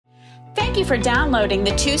Thank you for downloading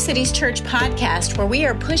the Two Cities Church podcast, where we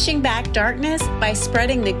are pushing back darkness by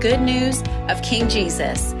spreading the good news of King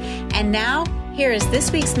Jesus. And now, here is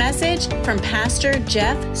this week's message from Pastor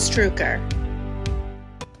Jeff Struecker.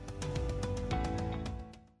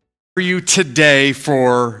 For you today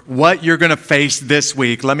for what you're going to face this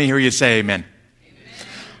week. Let me hear you say amen.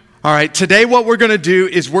 All right, today what we're going to do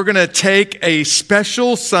is we're going to take a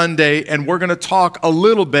special Sunday and we're going to talk a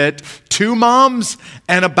little bit to moms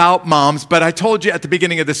and about moms. But I told you at the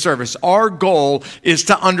beginning of the service, our goal is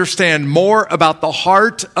to understand more about the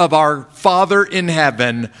heart of our Father in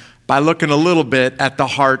heaven by looking a little bit at the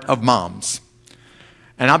heart of moms.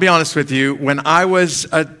 And I'll be honest with you, when I was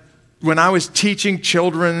teaching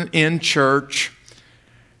children in church,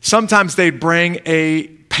 sometimes they'd bring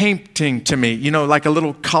a painting to me, like a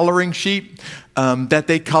little coloring sheet that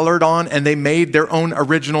they colored on, and they made their own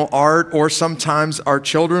original art. Or sometimes our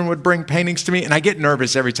children would bring paintings to me, and I get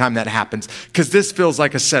nervous every time that happens because this feels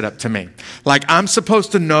like a setup to me. Like I'm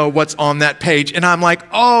supposed to know what's on that page, and I'm like,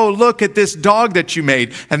 oh, look at this dog that you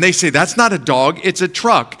made. And they say, that's not a dog, it's a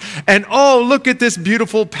truck. And oh, look at this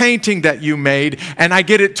beautiful painting that you made, and I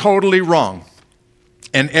get it totally wrong.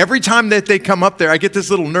 And every time that they come up there, I get this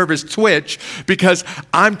little nervous twitch because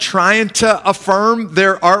I'm trying to affirm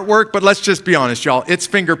their artwork. But let's just be honest, y'all, it's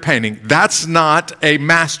finger painting. That's not a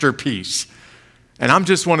masterpiece. And I'm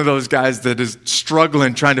just one of those guys that is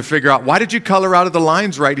struggling trying to figure out, why did you color out of the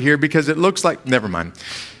lines right here? Because it looks like, never mind.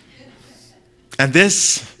 And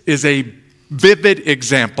this is a vivid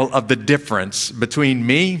example of the difference between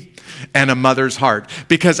me and a mother's heart.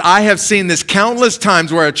 Because I have seen this countless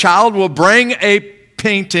times where a child will bring a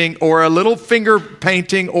painting or a little finger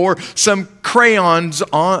painting or some crayons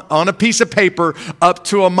on a piece of paper up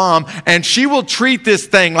to a mom, and she will treat this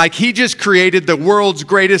thing like he just created the world's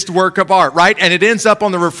greatest work of art, right? And it ends up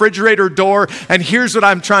on the refrigerator door. And here's what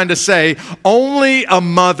I'm trying to say. Only a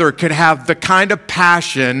mother could have the kind of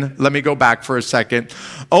passion. Let me go back for a second.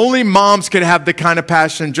 Only moms could have the kind of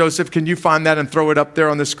passion. Joseph, can you find that and throw it up there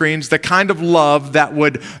on the screens? The kind of love that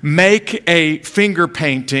would make a finger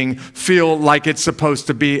painting feel like it's supposed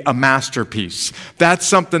to be a masterpiece. That's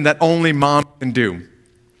something that only mom can do.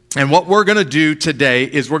 And what we're going to do today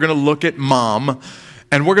is we're going to look at mom,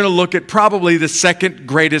 and we're going to look at probably the second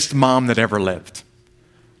greatest mom that ever lived.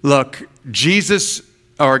 Look, Jesus,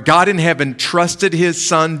 or God in heaven, trusted his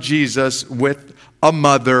son Jesus with a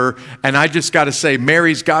mother, and I just got to say,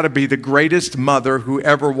 Mary's got to be the greatest mother who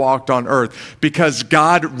ever walked on earth, because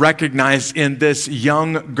God recognized in this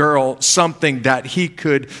young girl something that he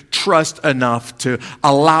could trust enough to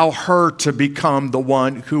allow her to become the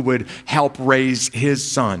one who would help raise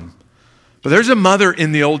his son. But there's a mother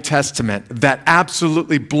in the Old Testament that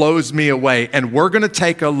absolutely blows me away, and we're going to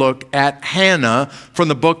take a look at Hannah from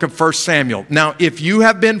the book of 1 Samuel. Now, if you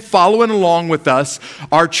have been following along with us,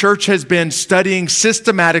 our church has been studying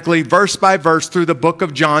systematically, verse by verse, through the book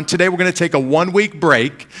of John. Today, we're going to take a one-week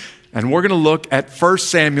break, and we're going to look at 1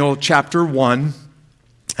 Samuel chapter 1,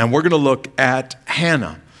 and we're going to look at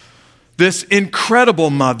Hannah. This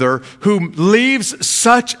incredible mother who leaves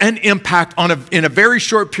such an impact in a very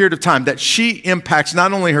short period of time that she impacts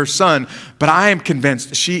not only her son, but I am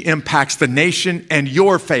convinced she impacts the nation, and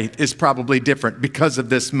your faith is probably different because of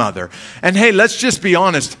this mother. And hey, let's just be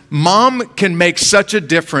honest. Mom can make such a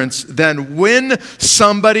difference than when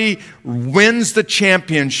somebody wins the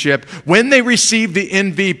championship, when they receive the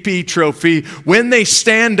MVP trophy, when they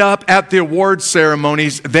stand up at the award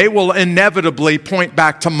ceremonies, they will inevitably point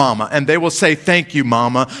back to mama, and they will say, thank you,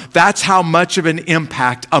 mama. That's how much of an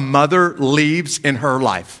impact a mother leaves in her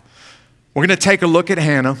life. We're going to take a look at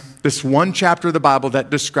Hannah, this one chapter of the Bible that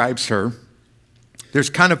describes her. There's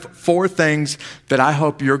kind of four things that I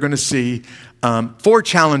hope you're going to see. Four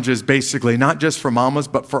challenges, basically, not just for mamas,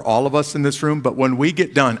 but for all of us in this room. But when we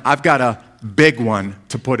get done, I've got a big one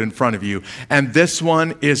to put in front of you. And this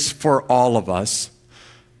one is for all of us.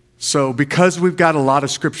 So because we've got a lot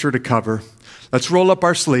of scripture to cover, let's roll up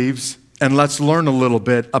our sleeves and let's learn a little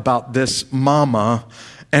bit about this mama.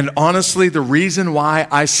 And honestly, the reason why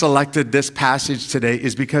I selected this passage today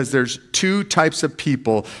is because there's two types of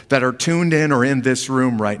people that are tuned in or in this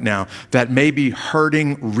room right now that may be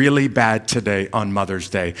hurting really bad today on Mother's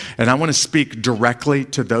Day. And I want to speak directly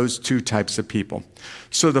to those two types of people.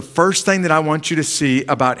 So the first thing that I want you to see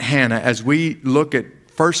about Hannah as we look at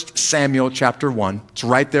 1 Samuel chapter 1, it's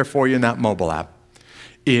right there for you in that mobile app,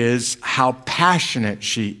 is how passionate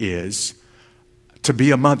she is to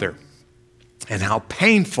be a mother. And how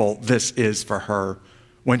painful this is for her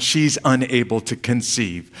when she's unable to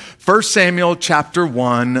conceive. 1 Samuel chapter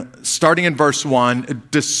 1, starting in verse 1,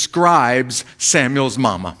 describes Samuel's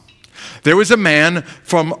mama. There was a man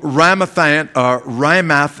from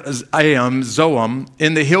Ramath-Zoam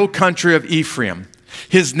in the hill country of Ephraim.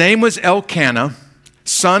 His name was Elkanah,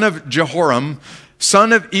 son of Jehoram,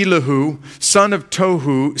 son of Elihu, son of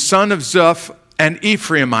Tohu, son of Zuph, an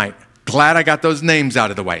Ephraimite. Glad I got those names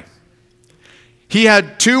out of the way. He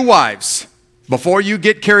had 2 wives. Before you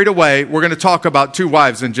get carried away, we're going to talk about 2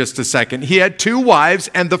 wives in just a second. He had 2 wives,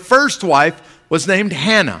 and the first wife was named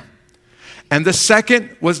Hannah, and the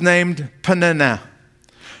second was named Peninnah.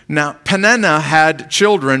 Now, Peninnah had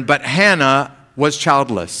children, but Hannah was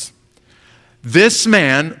childless. This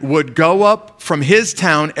man would go up from his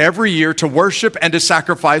town every year to worship and to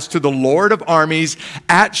sacrifice to the Lord of armies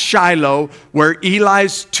at Shiloh, where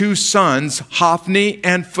Eli's 2 sons, Hophni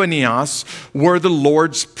and Phinehas, were the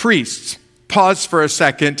Lord's priests. Pause for a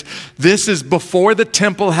second. This is before the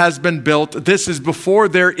temple has been built. This is before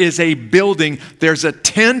there is a building. There's a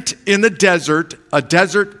tent in the desert, a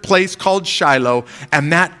desert place called Shiloh,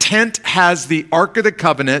 and that tent has the Ark of the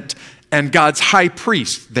Covenant and God's high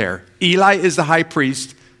priest there. Eli is the high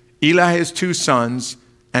priest. Eli has 2 sons,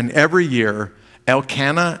 and every year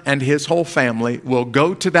Elkanah and his whole family will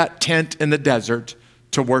go to that tent in the desert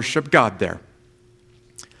to worship God there.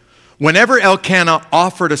 Whenever Elkanah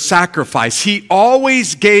offered a sacrifice, he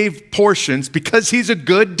always gave portions, because he's a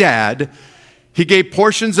good dad, he gave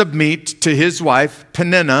portions of meat to his wife,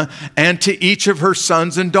 Peninnah, and to each of her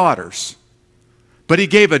sons and daughters. But he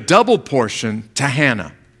gave a double portion to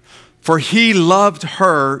Hannah, for he loved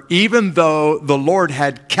her even though the Lord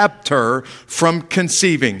had kept her from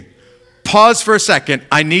conceiving. Pause for a second.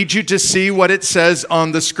 I need you to see what it says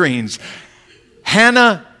on the screens.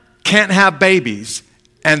 Hannah can't have babies.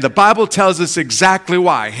 And the Bible tells us exactly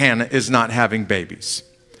why Hannah is not having babies.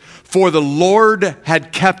 For the Lord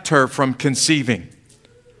had kept her from conceiving.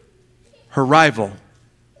 Her rival,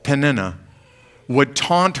 Peninnah, would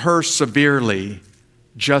taunt her severely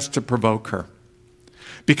just to provoke her,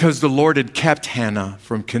 because the Lord had kept Hannah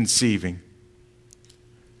from conceiving.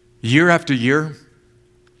 Year after year,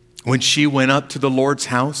 when she went up to the Lord's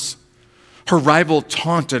house, her rival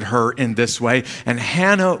taunted her in this way, and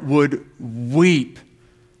Hannah would weep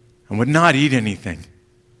and would not eat anything.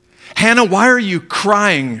 Hannah, why are you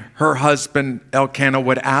crying? Her husband Elkanah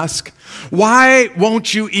would ask. Why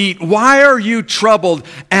won't you eat? Why are you troubled?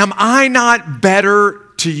 Am I not better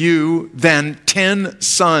to you than 10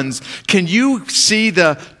 sons? Can you see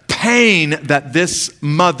the pain that this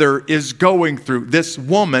mother is going through, this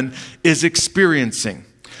woman is experiencing?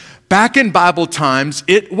 Back in Bible times,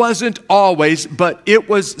 it wasn't always, but it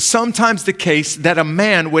was sometimes the case that a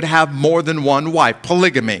man would have more than one wife,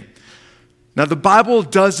 polygamy. Now, the Bible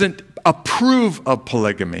doesn't approve of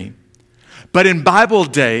polygamy, but in Bible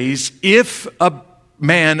days, if a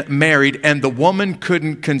man married and the woman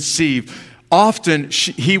couldn't conceive, often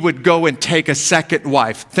he would go and take a second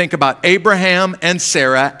wife. Think about Abraham and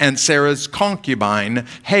Sarah's concubine,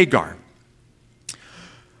 Hagar.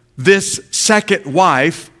 This second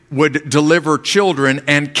wife would deliver children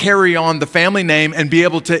and carry on the family name and be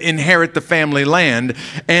able to inherit the family land.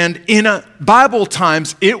 And in Bible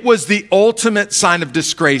times, it was the ultimate sign of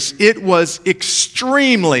disgrace. It was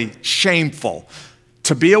extremely shameful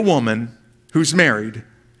to be a woman who's married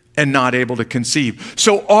and not able to conceive.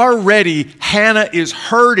 So already Hannah is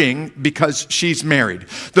hurting because she's married.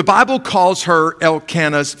 The Bible calls her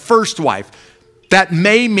Elkanah's first wife. That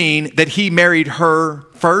may mean that he married her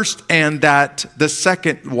first and that the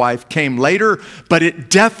second wife came later, but it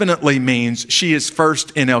definitely means she is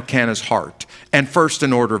first in Elkanah's heart and first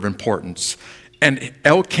in order of importance. And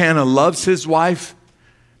Elkanah loves his wife,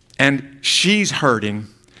 and she's hurting,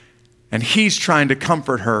 and he's trying to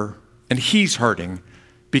comfort her, and he's hurting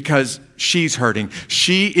because she's hurting.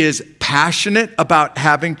 She is passionate about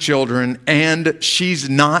having children, and she's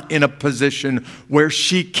not in a position where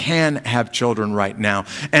she can have children right now.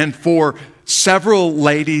 And for several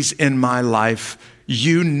ladies in my life,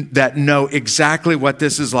 you that know exactly what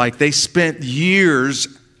this is like, they spent years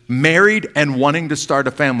married and wanting to start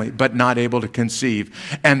a family, but not able to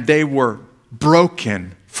conceive. And they were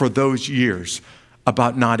broken for those years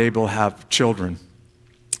about not able to have children.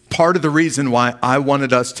 Part of the reason why I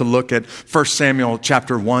wanted us to look at 1 Samuel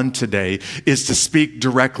chapter 1 today is to speak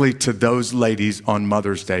directly to those ladies on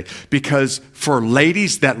Mother's Day. Because for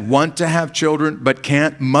ladies that want to have children but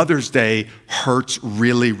can't, Mother's Day hurts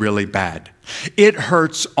really, really bad. It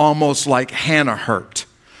hurts almost like Hannah hurt.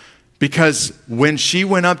 Because when she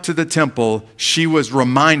went up to the temple, she was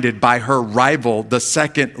reminded by her rival, the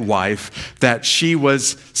second wife, that she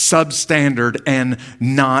was substandard and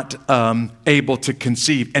not able to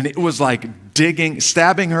conceive. And it was like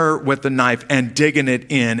stabbing her with a knife and digging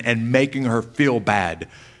it in and making her feel bad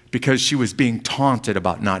because she was being taunted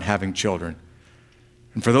about not having children.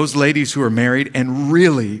 And for those ladies who are married and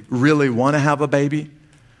really, really want to have a baby,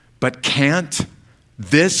 but can't,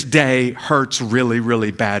 this day hurts really,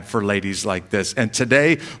 really bad for ladies like this. And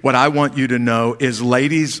today, what I want you to know is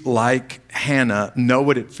ladies like Hannah know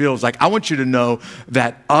what it feels like. I want you to know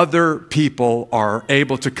that other people are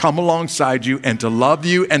able to come alongside you and to love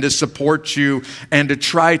you and to support you and to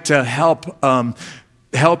try to help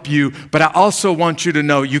you. But I also want you to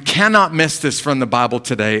know you cannot miss this from the Bible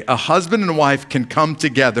today. A husband and wife can come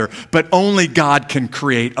together, but only God can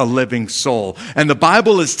create a living soul. And the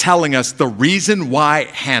Bible is telling us the reason why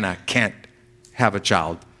Hannah can't have a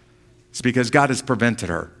child is because God has prevented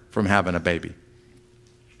her from having a baby.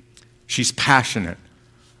 She's passionate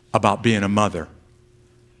about being a mother.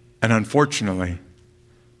 And unfortunately,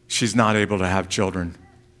 she's not able to have children.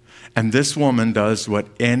 And this woman does what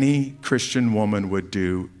any Christian woman would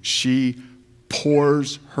do. She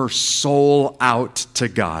pours her soul out to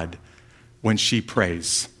God when she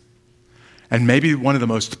prays. And maybe one of the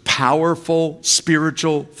most powerful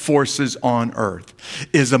spiritual forces on earth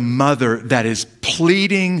is a mother that is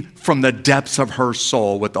pleading from the depths of her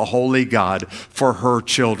soul with the holy God for her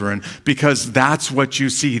children, because that's what you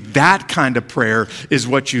see. That kind of prayer is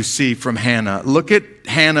what you see from Hannah. Look at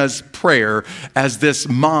Hannah's prayer as this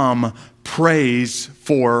mom prays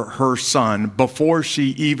for her son before she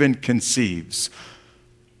even conceives.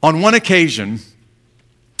 On one occasion,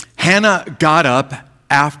 Hannah got up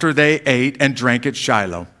after they ate and drank at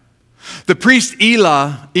Shiloh. The priest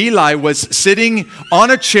Eli was sitting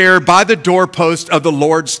on a chair by the doorpost of the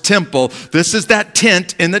Lord's temple. This is that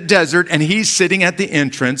tent in the desert, and he's sitting at the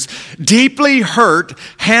entrance. Deeply hurt,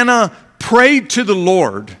 Hannah prayed to the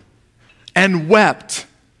Lord and wept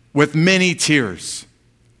with many tears.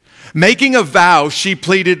 Making a vow, she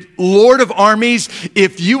pleaded, "Lord of armies,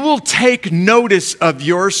 if you will take notice of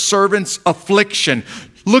your servant's affliction."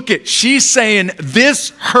 Look at, she's saying,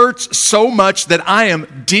 this hurts so much that I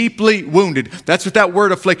am deeply wounded. That's what that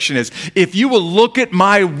word affliction is. If you will look at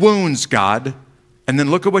my wounds, God, and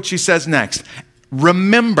then look at what she says next.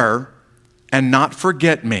 Remember and not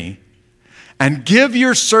forget me, and give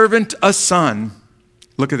your servant a son.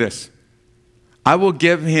 Look at this. I will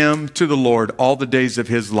give him to the Lord all the days of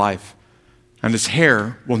his life, and his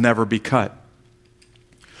hair will never be cut.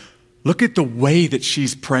 Look at the way that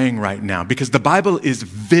she's praying right now, because the Bible is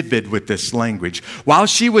vivid with this language. While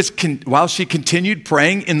she continued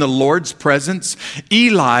praying in the Lord's presence,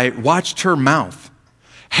 Eli watched her mouth.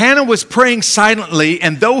 Hannah was praying silently,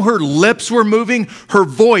 and though her lips were moving, her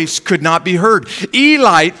voice could not be heard.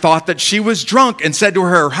 Eli thought that she was drunk and said to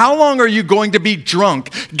her, "How long are you going to be drunk?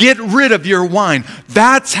 Get rid of your wine."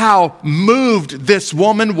 That's how moved this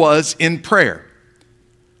woman was in prayer.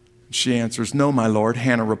 She answers, "No, my Lord."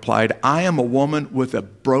 Hannah replied, "I am a woman with a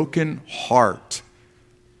broken heart.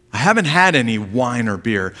 I haven't had any wine or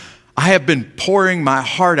beer. I have been pouring my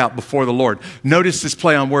heart out before the Lord." Notice this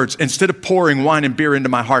play on words. Instead of pouring wine and beer into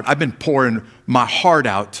my heart, I've been pouring my heart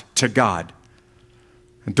out to God.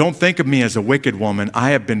 And don't think of me as a wicked woman.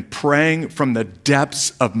 I have been praying from the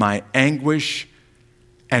depths of my anguish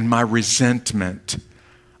and my resentment.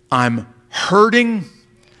 I'm hurting,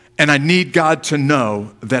 and I need God to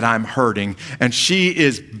know that I'm hurting. And she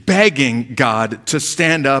is begging God to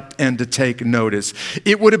stand up and to take notice.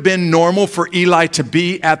 It would have been normal for Eli to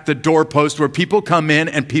be at the doorpost where people come in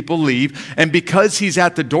and people leave. And because he's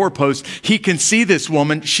at the doorpost, he can see this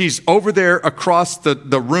woman. She's over there across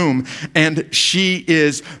the room, and she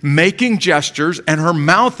is making gestures, and her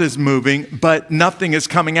mouth is moving, but nothing is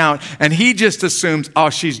coming out. And he just assumes,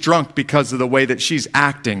 oh, she's drunk because of the way that she's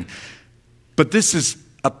acting. But this is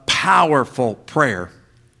a powerful prayer.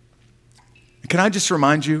 Can I just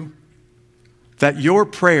remind you that your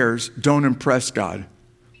prayers don't impress God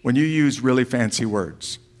when you use really fancy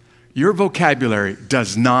words. Your vocabulary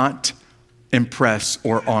does not impress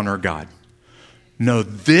or honor God. No,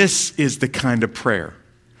 this is the kind of prayer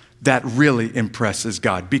that really impresses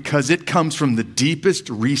God, because it comes from the deepest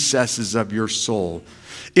recesses of your soul.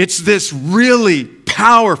 It's this really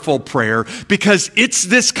powerful prayer because it's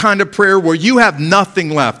this kind of prayer where you have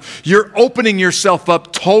nothing left. You're opening yourself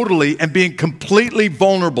up totally and being completely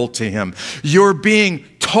vulnerable to Him. You're being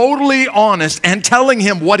totally honest and telling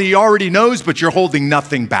Him what He already knows, but you're holding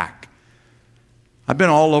nothing back. I've been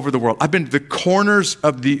all over the world. I've been to the corners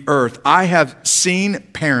of the earth. I have seen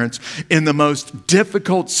parents in the most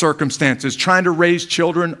difficult circumstances trying to raise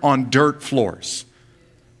children on dirt floors.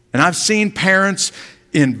 And I've seen parents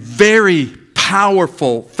in very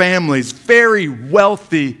powerful families, very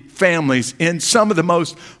wealthy families in some of the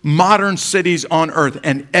most modern cities on earth.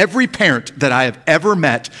 And every parent that I have ever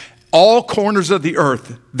met all corners of the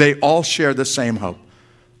earth, they all share the same hope.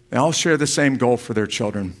 They all share the same goal for their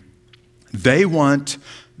children. They want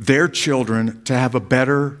their children to have a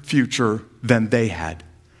better future than they had.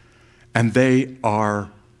 And they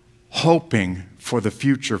are hoping for the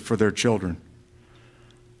future for their children.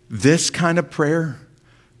 This kind of prayer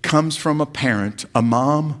comes from a parent, a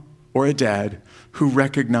mom or a dad, who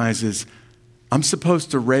recognizes, I'm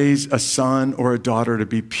supposed to raise a son or a daughter to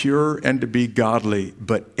be pure and to be godly,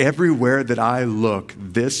 but everywhere that I look,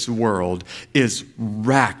 this world is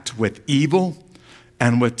racked with evil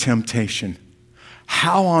and with temptation.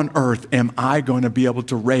 How on earth am I going to be able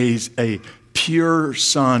to raise a pure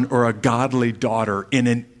son or a godly daughter in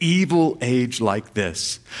an evil age like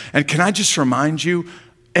this? And can I just remind you,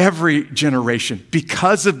 every generation,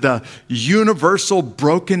 because of the universal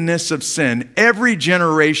brokenness of sin, every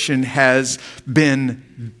generation has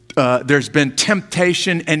been, there's been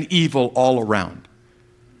temptation and evil all around.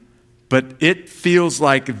 But it feels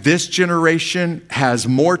like this generation has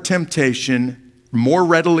more temptation, more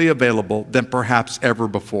readily available than perhaps ever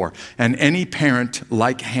before. And any parent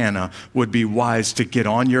like Hannah would be wise to get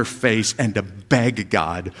on your face and to beg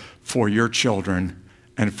God for your children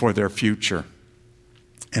and for their future.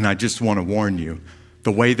 And I just want to warn you,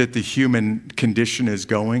 the way that the human condition is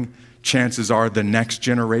going, chances are the next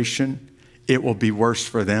generation, it will be worse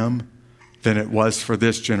for them than it was for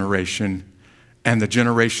this generation. And the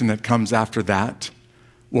generation that comes after that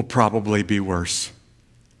will probably be worse.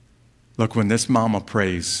 Look, when this mama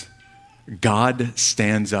prays, God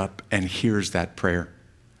stands up and hears that prayer.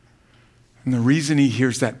 And the reason he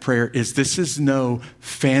hears that prayer is this is no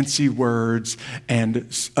fancy words and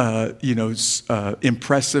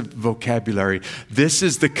impressive vocabulary. This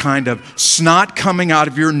is the kind of snot coming out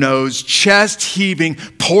of your nose, chest heaving,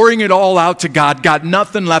 pouring it all out to God. Got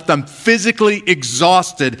nothing left. I'm physically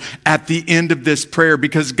exhausted at the end of this prayer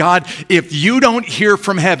because God, if you don't hear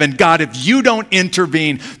from heaven, God, if you don't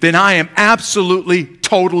intervene, then I am absolutely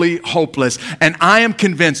totally hopeless. And I am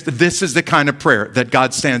convinced this is the kind of prayer that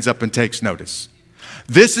God stands up and takes notice.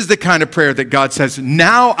 This is the kind of prayer that God says,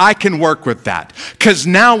 now I can work with that because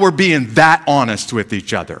now we're being that honest with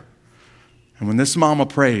each other. And when this mama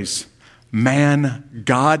prays, man,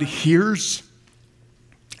 God hears.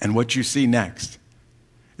 And what you see next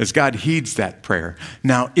is God heeds that prayer.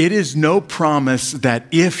 Now, it is no promise that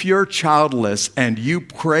if you're childless and you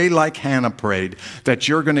pray like Hannah prayed, that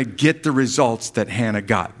you're going to get the results that Hannah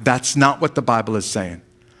got. That's not what the Bible is saying.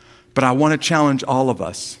 But I want to challenge all of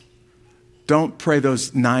us. Don't pray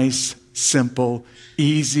those nice, simple,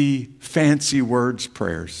 easy, fancy words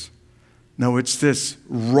prayers. No, it's this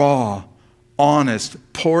raw, honest,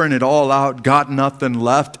 pouring it all out, got nothing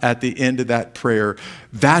left at the end of that prayer.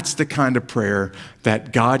 That's the kind of prayer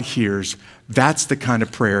that God hears. That's the kind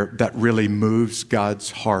of prayer that really moves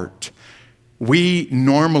God's heart. We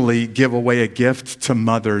normally give away a gift to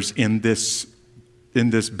mothers in this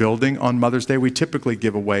building on Mother's Day. We typically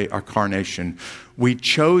give away our carnation. We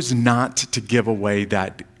chose not to give away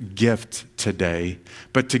that gift today,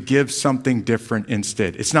 but to give something different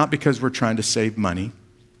instead. It's not because we're trying to save money.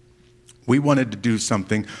 We wanted to do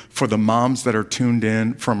something for the moms that are tuned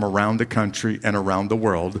in from around the country and around the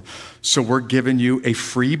world. So we're giving you a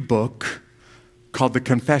free book called The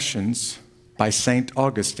Confessions by St.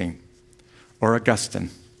 Augustine or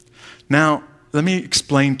Augustine. Now, let me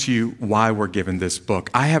explain to you why we're given this book.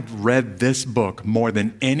 I have read this book more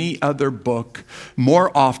than any other book,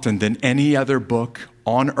 more often than any other book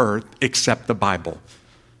on earth except the Bible.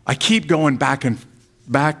 I keep going back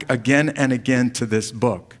again and again to this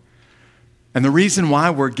book. And the reason why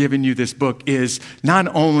we're giving you this book is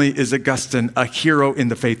not only is Augustine a hero in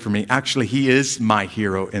the faith for me, actually he is my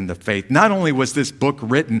hero in the faith. Not only was this book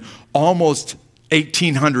written almost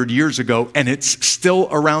 1,800 years ago and it's still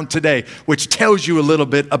around today, which tells you a little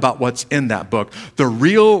bit about what's in that book. The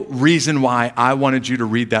real reason why I wanted you to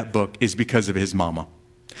read that book is because of his mama.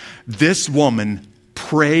 This woman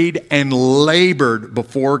prayed and labored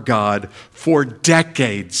before God for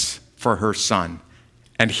decades for her son.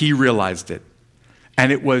 And he realized it.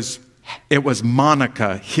 And it was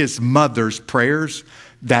Monica, his mother's prayers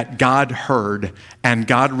that God heard. And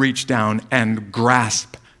God reached down and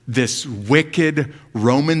grasped this wicked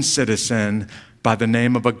Roman citizen by the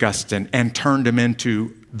name of Augustine and turned him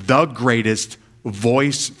into the greatest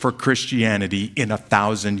voice for Christianity in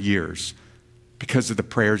 1,000 years because of the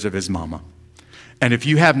prayers of his mama. And if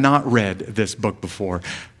you have not read this book before,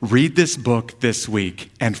 read this book this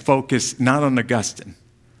week and focus not on Augustine,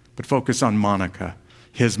 but focus on Monica,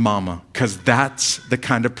 his mama, because that's the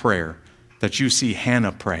kind of prayer that you see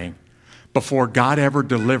Hannah praying before God ever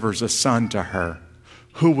delivers a son to her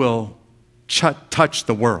who will touch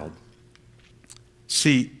the world.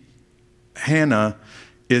 See, Hannah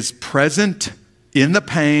is present in the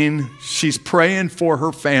pain. She's praying for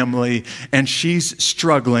her family and she's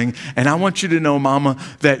struggling. And I want you to know, Mama,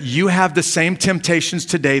 that you have the same temptations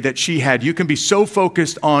today that she had. You can be so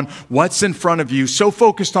focused on what's in front of you, so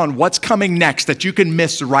focused on what's coming next that you can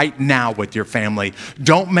miss right now with your family.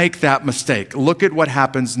 Don't make that mistake. Look at what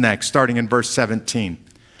happens next, starting in verse 17.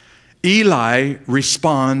 Eli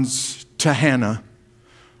responds to Hannah,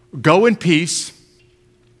 "Go in peace,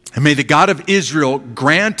 and may the God of Israel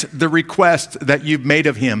grant the request that you've made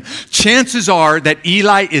of him." Chances are that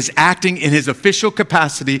Eli is acting in his official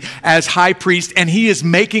capacity as high priest, and he is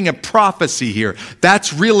making a prophecy here.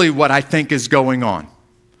 That's really what I think is going on.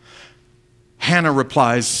 Hannah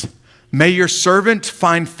replies, "May your servant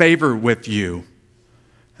find favor with you."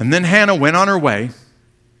 And then Hannah went on her way.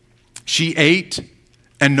 She ate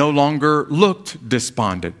and no longer looked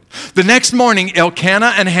despondent. The next morning,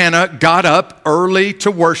 Elkanah and Hannah got up early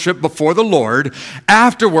to worship before the Lord.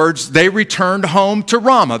 Afterwards, they returned home to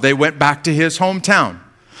Ramah. They went back to his hometown.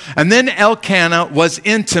 And then Elkanah was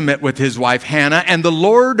intimate with his wife Hannah, and the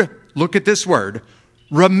Lord, look at this word,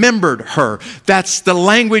 remembered her. That's the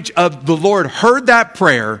language of the Lord heard that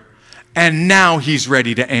prayer, and now he's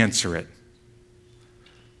ready to answer it.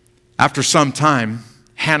 After some time,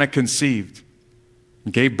 Hannah conceived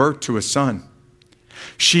and gave birth to a son.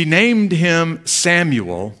 She named him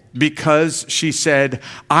Samuel because she said,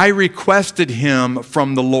 "I requested him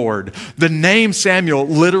from the Lord." The name Samuel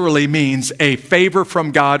literally means a favor from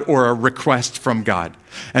God or a request from God.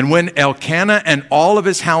 And when Elkanah and all of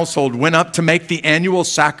his household went up to make the annual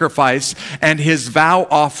sacrifice and his vow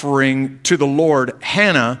offering to the Lord,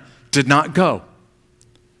 Hannah did not go.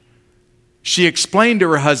 She explained to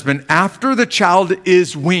her husband, "After the child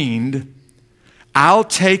is weaned, I'll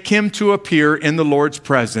take him to appear in the Lord's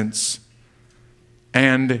presence,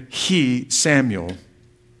 and he, Samuel,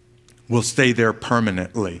 will stay there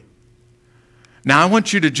permanently." Now, I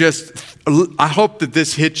want you to I hope that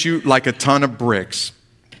this hits you like a ton of bricks.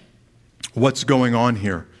 What's going on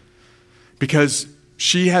here? Because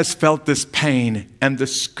she has felt this pain and the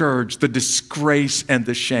scourge, the disgrace and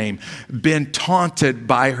the shame, been taunted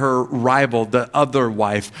by her rival, the other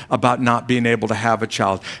wife, about not being able to have a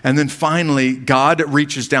child. And then finally, God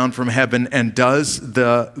reaches down from heaven and does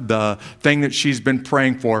the thing that she's been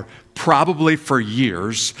praying for, probably for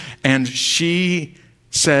years. And she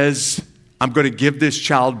says, "I'm going to give this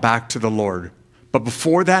child back to the Lord. But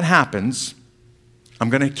before that happens, I'm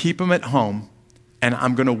going to keep him at home and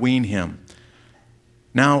I'm going to wean him."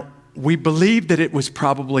 Now, we believe that it was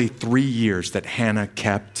probably 3 years that Hannah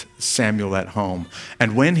kept Samuel at home.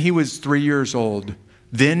 And when he was 3 years old,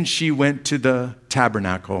 then she went to the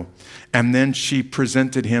tabernacle and then she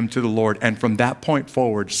presented him to the Lord. And from that point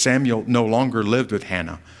forward, Samuel no longer lived with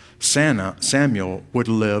Hannah. Samuel would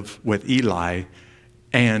live with Eli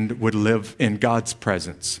and would live in God's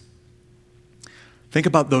presence. Think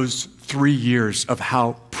about those 3 years of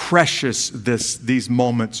how precious these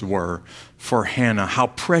moments were for Hannah, how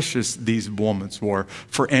precious these moments were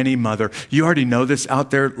for any mother. You already know this out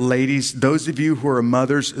there, ladies. Those of you who are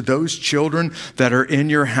mothers, those children that are in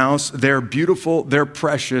your house, they're beautiful, they're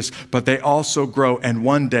precious, but they also grow, and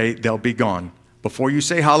one day they'll be gone. Before you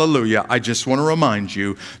say hallelujah, I just want to remind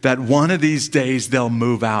you that one of these days they'll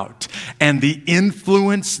move out. And the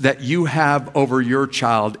influence that you have over your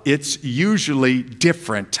child, it's usually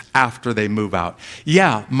different after they move out.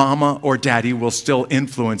 Yeah, mama or daddy will still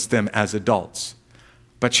influence them as adults.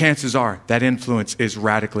 But chances are that influence is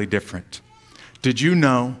radically different. Did you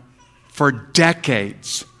know for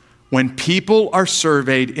decades, when people are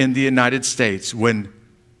surveyed in the United States, when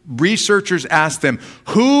researchers ask them,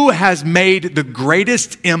 who has made the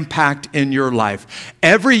greatest impact in your life?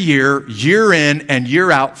 Every year, year in and year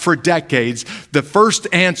out for decades, the first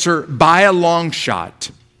answer by a long shot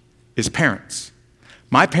is parents.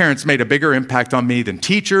 My parents made a bigger impact on me than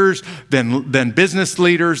teachers, than business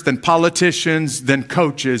leaders, than politicians, than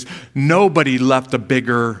coaches. Nobody left a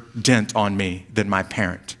bigger dent on me than my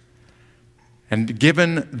parent. And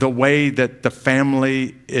given the way that the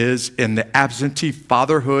family is in the absentee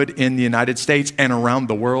fatherhood in the United States and around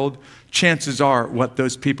the world, chances are what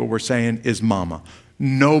those people were saying is mama.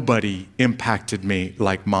 Nobody impacted me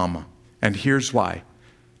like mama. And here's why.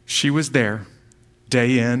 She was there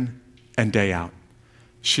day in and day out.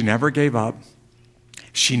 She never gave up.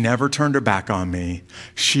 She never turned her back on me.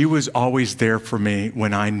 She was always there for me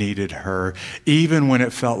when I needed her, even when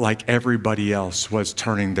it felt like everybody else was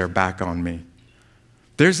turning their back on me.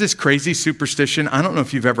 There's this crazy superstition. I don't know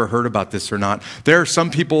if you've ever heard about this or not. There are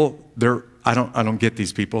some people, I don't get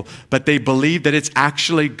these people, but they believe that it's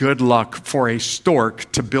actually good luck for a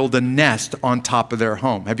stork to build a nest on top of their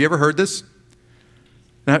home. Have you ever heard this?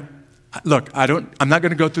 Now, look, I'm not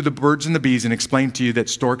going to go through the birds and the bees and explain to you that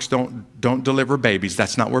storks don't deliver babies.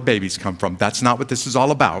 That's not where babies come from. That's not what this is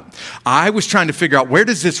all about. I was trying to figure out, where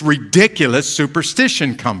does this ridiculous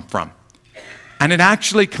superstition come from? And it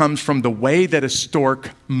actually comes from the way that a stork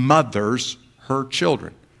mothers her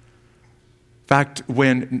children. In fact,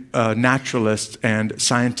 when naturalists and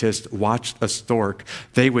scientists watched a stork,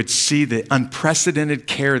 they would see the unprecedented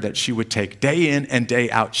care that she would take day in and day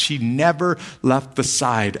out. She never left the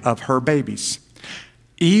side of her babies,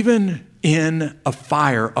 even in a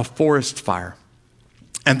fire, a forest fire.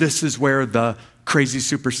 And this is where the crazy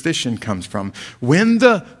superstition comes from. When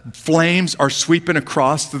the flames are sweeping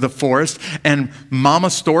across the forest and Mama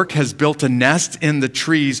Stork has built a nest in the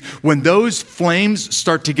trees, when those flames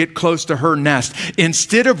start to get close to her nest,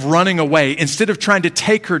 instead of running away, instead of trying to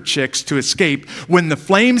take her chicks to escape, when the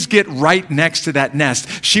flames get right next to that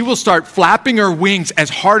nest, she will start flapping her wings as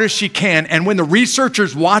hard as she can. And when the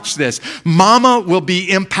researchers watch this, Mama will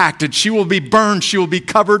be impacted. She will be burned. She will be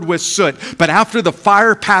covered with soot. But after the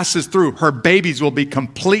fire passes through, her babies will be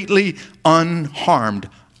completely unharmed,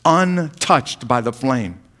 untouched by the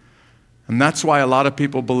flame. And that's why a lot of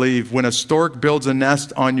people believe when a stork builds a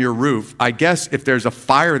nest on your roof, I guess if there's a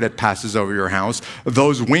fire that passes over your house,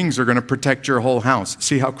 those wings are going to protect your whole house.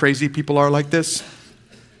 See how crazy people are like this?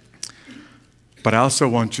 But I also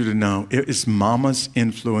want you to know it is Mama's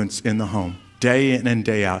influence in the home, day in and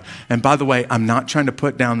day out. And by the way, I'm not trying to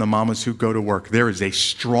put down the mamas who go to work. There is a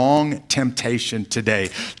strong temptation today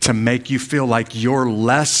to make you feel like you're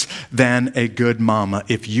less than a good mama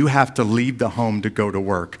if you have to leave the home to go to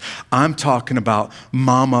work. I'm talking about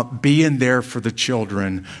mama being there for the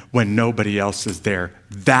children when nobody else is there.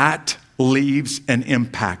 That leaves an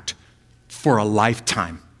impact for a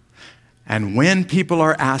lifetime. And when people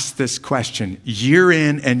are asked this question year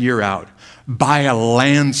in and year out, by a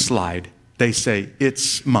landslide, they say,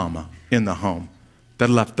 it's Mama in the home that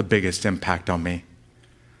left the biggest impact on me.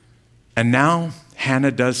 And now Hannah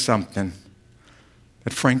does something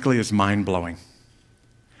that frankly is mind-blowing.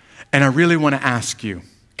 And I really want to ask you,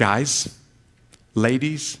 guys,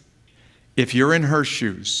 ladies, if you're in her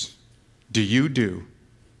shoes, do you do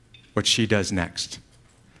what she does next?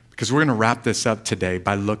 Because we're going to wrap this up today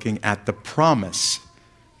by looking at the promise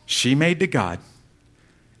she made to God.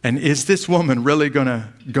 And is this woman really going to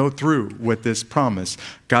go through with this promise?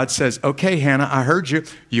 God says, okay, Hannah, I heard you.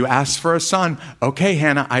 You asked for a son. Okay,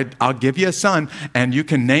 Hannah, I'll give you a son, and you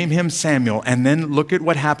can name him Samuel. And then look at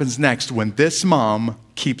what happens next when this mom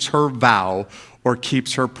keeps her vow or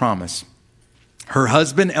keeps her promise. Her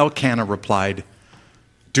husband Elkanah replied,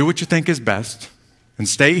 do what you think is best and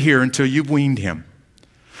stay here until you've weaned him.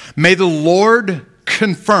 May the Lord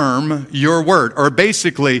confirm your word, or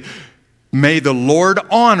basically, may the Lord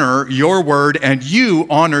honor your word and you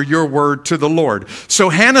honor your word to the Lord. So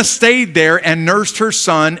Hannah stayed there and nursed her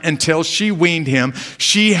son until she weaned him.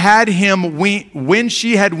 She had him when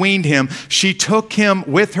she had weaned him, she took him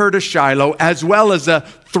with her to Shiloh as well as a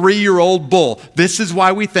 3-year-old bull. This is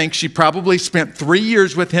why we think she probably spent 3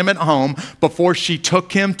 years with him at home before she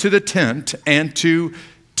took him to the tent and to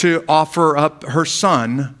offer up her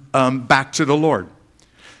son back to the Lord.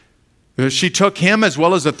 She took him as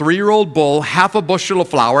well as a 3-year-old bull, half a bushel of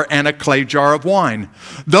flour, and a clay jar of wine.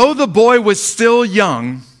 Though the boy was still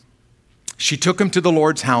young, she took him to the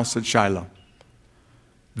Lord's house at Shiloh.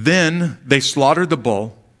 Then they slaughtered the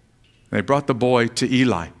bull. They brought the boy to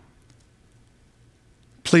Eli.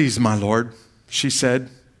 Please, my Lord, she said,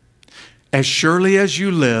 as surely as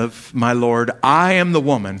you live, my Lord, I am the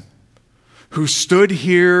woman who stood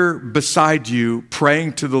here beside you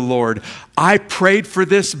praying to the Lord. I prayed for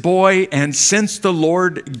this boy, and since the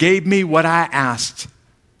Lord gave me what I asked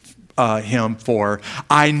him for,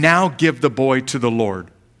 I now give the boy to the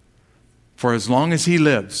Lord. For as long as he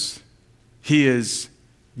lives, he is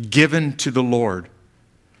given to the Lord.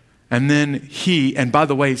 And then he, and by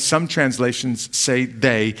the way, some translations say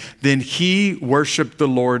they, then he worshiped the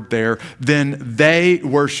Lord there. Then they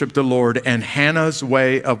worshiped the Lord. And Hannah's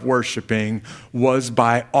way of worshiping was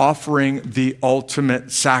by offering the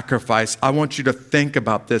ultimate sacrifice. I want you to think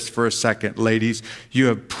about this for a second, ladies. You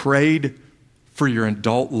have prayed for your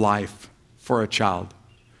adult life for a child.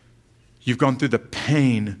 You've gone through the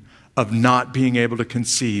pain of not being able to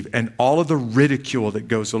conceive and all of the ridicule that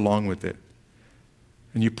goes along with it.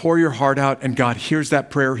 And you pour your heart out, and God hears that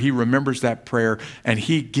prayer, he remembers that prayer, and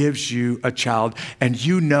he gives you a child. And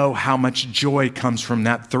you know how much joy comes from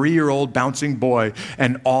that 3-year-old bouncing boy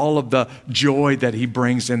and all of the joy that he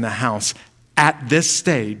brings in the house. At this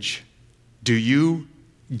stage, do you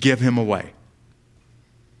give him away?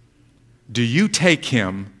 Do you take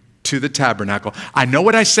him to the tabernacle? I know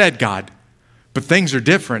what I said, God, but things are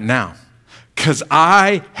different now. Because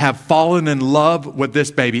I have fallen in love with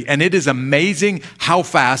this baby. And it is amazing how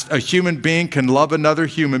fast a human being can love another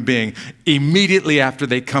human being immediately after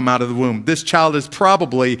they come out of the womb. This child is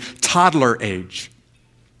probably toddler age.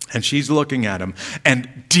 And she's looking at him.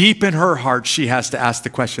 And deep in her heart, she has to ask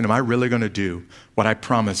the question, am I really going to do what I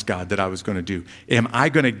promised God that I was going to do? Am I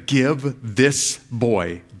going to give this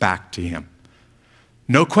boy back to him?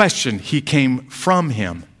 No question, he came from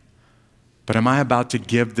him. But am I about to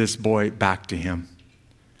give this boy back to him?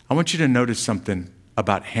 I want you to notice something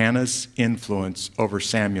about Hannah's influence over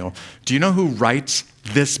Samuel. Do you know who writes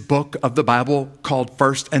this book of the Bible called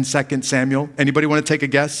 1st and 2nd Samuel? Anybody want to take a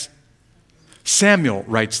guess? Samuel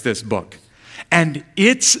writes this book. And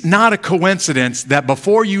it's not a coincidence that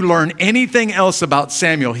before you learn anything else about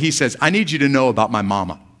Samuel, he says, I need you to know about my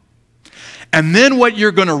mama. And then what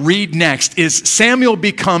you're going to read next is Samuel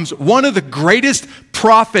becomes one of the greatest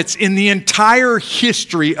prophets in the entire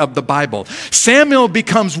history of the Bible. Samuel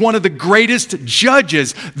becomes one of the greatest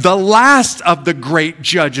judges, the last of the great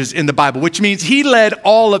judges in the Bible, which means he led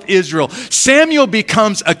all of Israel. Samuel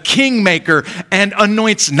becomes a kingmaker and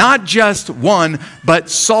anoints not just one, but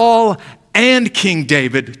Saul and King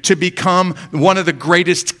David to become one of the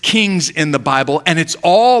greatest kings in the Bible. And it's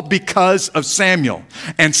all because of Samuel.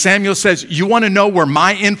 And Samuel says, you want to know where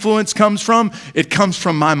my influence comes from? It comes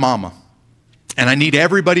from my mama. And I need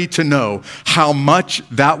everybody to know how much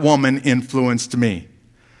that woman influenced me.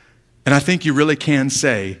 And I think you really can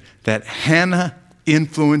say that Hannah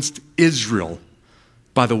influenced Israel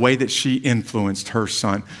by the way that she influenced her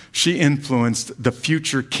son. She influenced the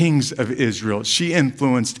future kings of Israel. She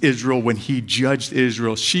influenced Israel when he judged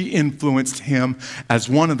Israel. She influenced him as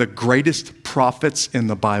one of the greatest prophets in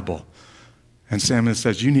the Bible. And Samuel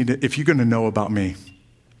says, you need to, if you're going to know about me,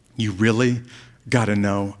 you really got to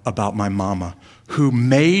know about my mama, who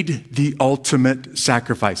made the ultimate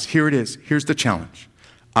sacrifice. Here it is. Here's the challenge.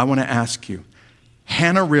 I want to ask you,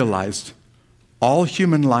 Hannah realized all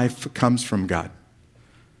human life comes from God.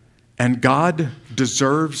 And God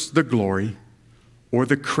deserves the glory or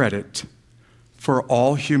the credit for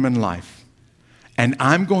all human life. And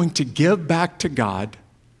I'm going to give back to God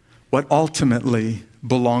what ultimately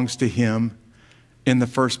belongs to him in the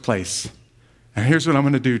first place. And here's what I'm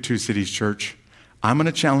going to do, Two Cities Church. I'm going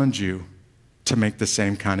to challenge you to make the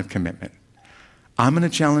same kind of commitment. I'm going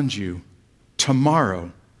to challenge you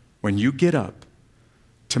tomorrow when you get up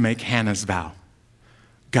to make Hannah's vow.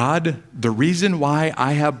 God, the reason why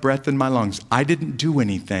I have breath in my lungs, I didn't do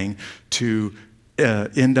anything to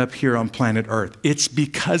end up here on planet Earth. It's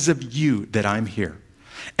because of you that I'm here.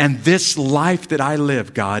 And this life that I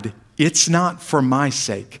live, God, it's not for my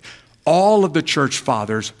sake. All of the church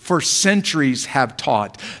fathers for centuries have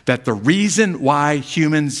taught that the reason why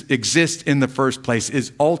humans exist in the first place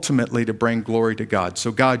is ultimately to bring glory to God.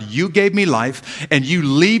 So God, you gave me life and you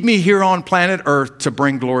leave me here on planet Earth to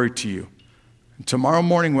bring glory to you. Tomorrow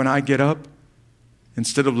morning when I get up,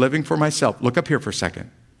 instead of living for myself, look up here for a second.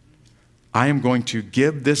 I am going to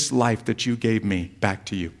give this life that you gave me back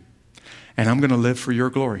to you. And I'm going to live for your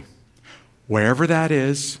glory. Wherever that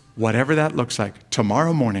is, whatever that looks like,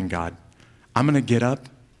 tomorrow morning, God, I'm going to get up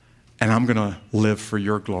and I'm going to live for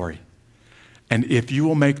your glory. And if you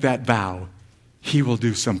will make that vow, he will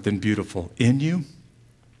do something beautiful in you.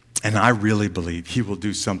 And I really believe he will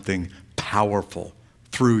do something powerful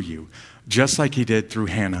through you. Just like he did through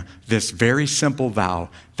Hannah, this very simple vow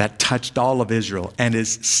that touched all of Israel and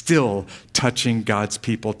is still touching God's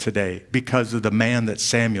people today because of the man that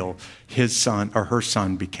Samuel, his son or her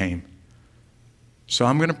son, became. So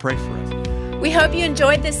I'm going to pray for us. We hope you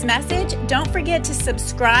enjoyed this message. Don't forget to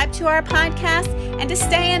subscribe to our podcast and to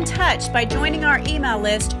stay in touch by joining our email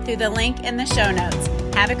list through the link in the show notes.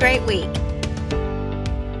 Have a great week.